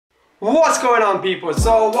What's going on, people?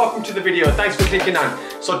 So welcome to the video, thanks for clicking on.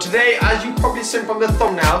 So today, as you probably seen from the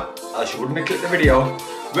thumbnail, else you wouldn't have clicked the video,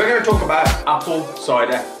 we're going to talk about apple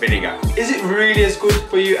cider vinegar. Is it really as good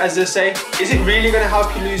for you as they say? Is it really going to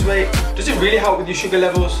help you lose weight? Does it really help with your sugar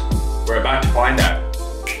levels? We're about to find out.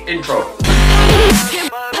 Intro.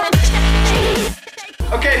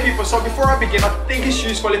 Okay people, so before I begin, I think it's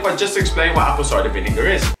useful if I just explain what apple cider vinegar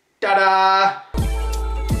is. Ta-da!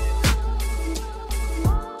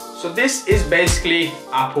 So this is basically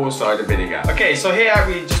apple cider vinegar. Okay, so here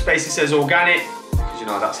it just basically says organic, because you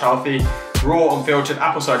know that's healthy, raw unfiltered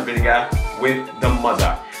apple cider vinegar with the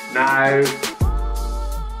mother. Now,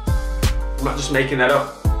 I'm not just making that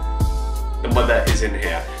up, the mother is in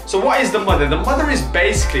here. So what is the mother? The mother is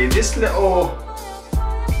basically this little,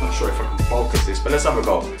 I'm not sure if I can focus this, but let's have a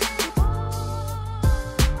go.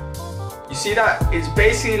 You see that? It's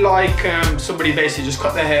basically like somebody basically just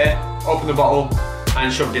cut their hair, opened the bottle, and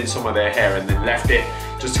shoved in some of their hair and then left it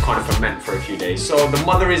just to kind of ferment for a few days. So the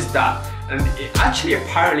mother is that, and it actually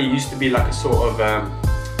apparently used to be like a sort of,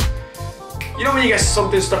 you know when you get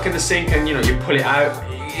something stuck in the sink and you know you pull it out,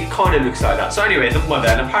 it kind of looks like that. So anyway, the mother,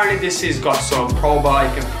 and apparently this has got some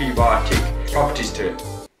probiotic and prebiotic properties to it.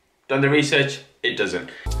 Done the research? It doesn't.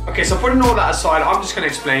 Okay, so putting all that aside, I'm just going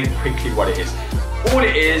to explain quickly what it is. All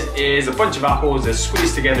it is a bunch of apples that's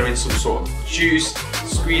squeezed together in some sort of juice.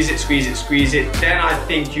 Squeeze it, squeeze it, squeeze it. Then I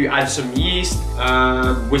think you add some yeast,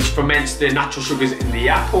 which ferments the natural sugars in the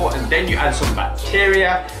apple, and then you add some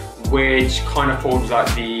bacteria, which kind of forms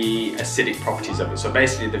like the acidic properties of it. So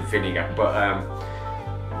basically the vinegar. But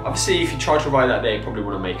obviously if you try to write that there, it probably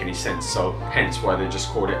wouldn't make any sense. So hence why they just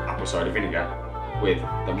called it apple cider vinegar with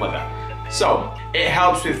the mother. So it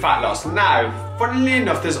helps with fat loss. Now, funnily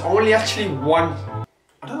enough, there's only actually one,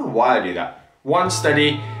 I don't know why I do that, one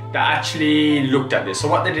study that actually looked at this. So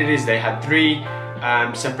what they did is they had three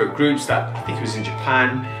separate groups that I think it was in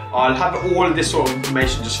Japan. I'll have all of this sort of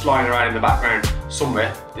information just flying around in the background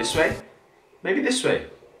somewhere. This way, maybe this way,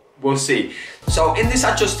 we'll see. So in this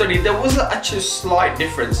actual study, there was actually a slight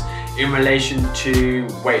difference in relation to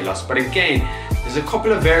weight loss. But again, there's a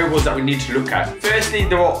couple of variables that we need to look at. Firstly,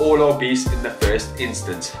 they were all obese in the first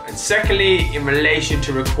instance. And secondly, in relation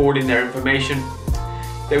to recording their information,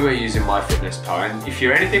 they were using MyFitnessPal. And if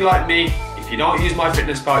you're anything like me, if you don't use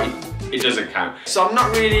MyFitnessPal, it doesn't count. So I'm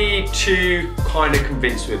not really too kind of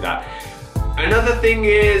convinced with that. Another thing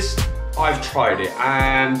is, I've tried it,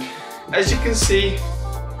 and as you can see,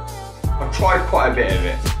 I've tried quite a bit of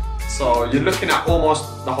it. So you're looking at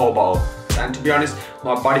almost the whole bottle. And to be honest,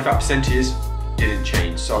 my body fat percentages didn't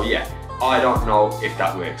change. So yeah, I don't know if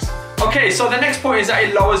that works. Okay, so the next point is that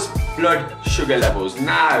it lowers blood sugar levels.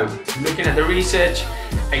 Now, looking at the research,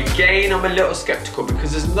 again, I'm a little skeptical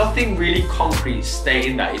because there's nothing really concrete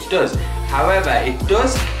stating that it does. However, it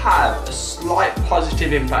does have a slight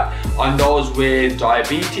positive impact on those with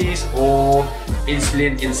diabetes or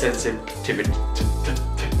insulin insensitivity.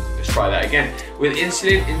 Let's try that again. With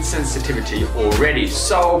insulin insensitivity already.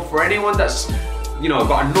 So for anyone that's, you know,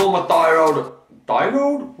 got a normal thyroid,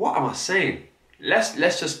 what am I saying? Let's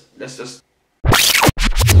just.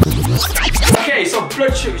 Okay, so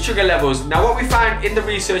blood sugar levels. Now what we found in the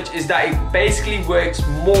research is that it basically works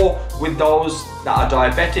more with those that are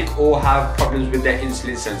diabetic or have problems with their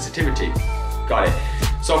insulin sensitivity. Got it.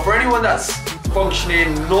 So for anyone that's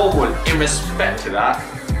functioning normal in respect to that,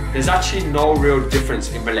 there's actually no real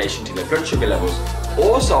difference in relation to their blood sugar levels.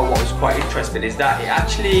 Also, what was quite interesting is that it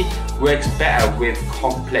actually works better with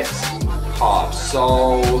complex carbs.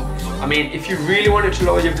 So, I mean, if you really wanted to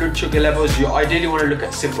lower your blood sugar levels, you ideally want to look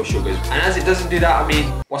at simple sugars. And as it doesn't do that, I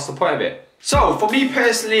mean, what's the point of it? So, for me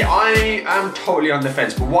personally, I am totally on the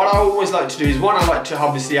fence. But what I always like to do is, one, I like to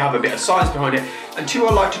obviously have a bit of science behind it. And two,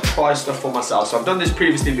 I like to try stuff for myself. So I've done this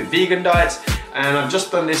previously with vegan diets, and I've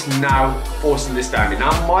just done this now, forcing this down me. Now,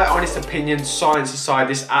 my honest opinion, science aside,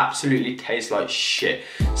 this absolutely tastes like shit.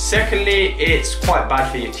 Secondly, it's quite bad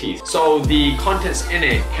for your teeth. So the contents in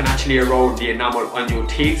it can actually erode the enamel on your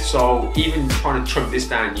teeth. So even trying to chug this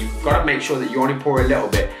down, you've got to make sure that you only pour a little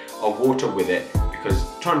bit of water with it, because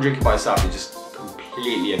trying to drink it by itself is just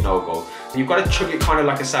completely a no-go. You've got to chug it kind of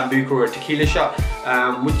like a sambuca or a tequila shot,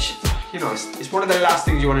 which, you know, it's one of the last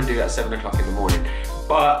things you want to do at 7 o'clock in the morning.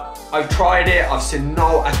 But I've tried it, I've seen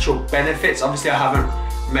no actual benefits. Obviously I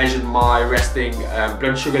haven't measured my resting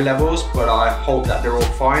blood sugar levels, but I hope that they're all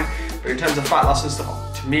fine. But in terms of fat loss and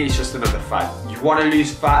stuff, to me it's just another fad. You want to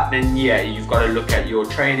lose fat, then yeah, you've got to look at your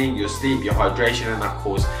training, your sleep, your hydration, and of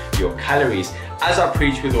course your calories, as I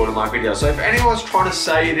preach with all of my videos. So if anyone's trying to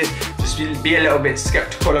say this, just be a little bit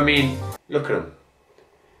skeptical. I mean, look at them.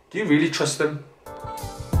 Do you really trust them?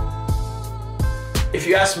 If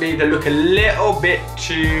you ask me, they look a little bit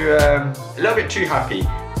too happy.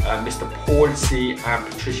 Mr. Paul C and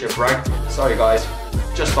Patricia Bragg. Sorry guys,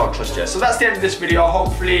 just don't trust you. So that's the end of this video.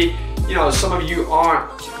 Hopefully, you know, some of you aren't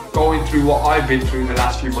going through what I've been through in the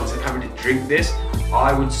last few months and having to drink this.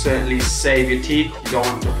 I would certainly save your teeth. You don't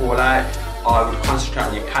want them to fall out. I would concentrate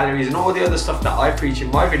on your calories and all the other stuff that I preach in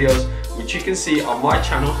my videos, which you can see on my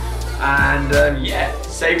channel. And yeah,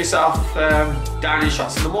 save yourself downing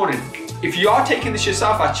shots in the morning. If you are taking this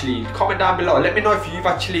yourself, actually, comment down below. Let me know if you've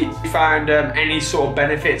actually found any sort of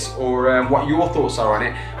benefits or what your thoughts are on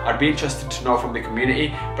it. I'd be interested to know from the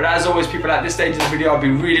community. But as always, people, at this stage of the video, I'd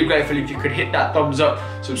be really grateful if you could hit that thumbs up,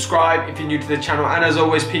 subscribe if you're new to the channel, and as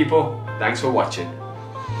always, people, thanks for watching.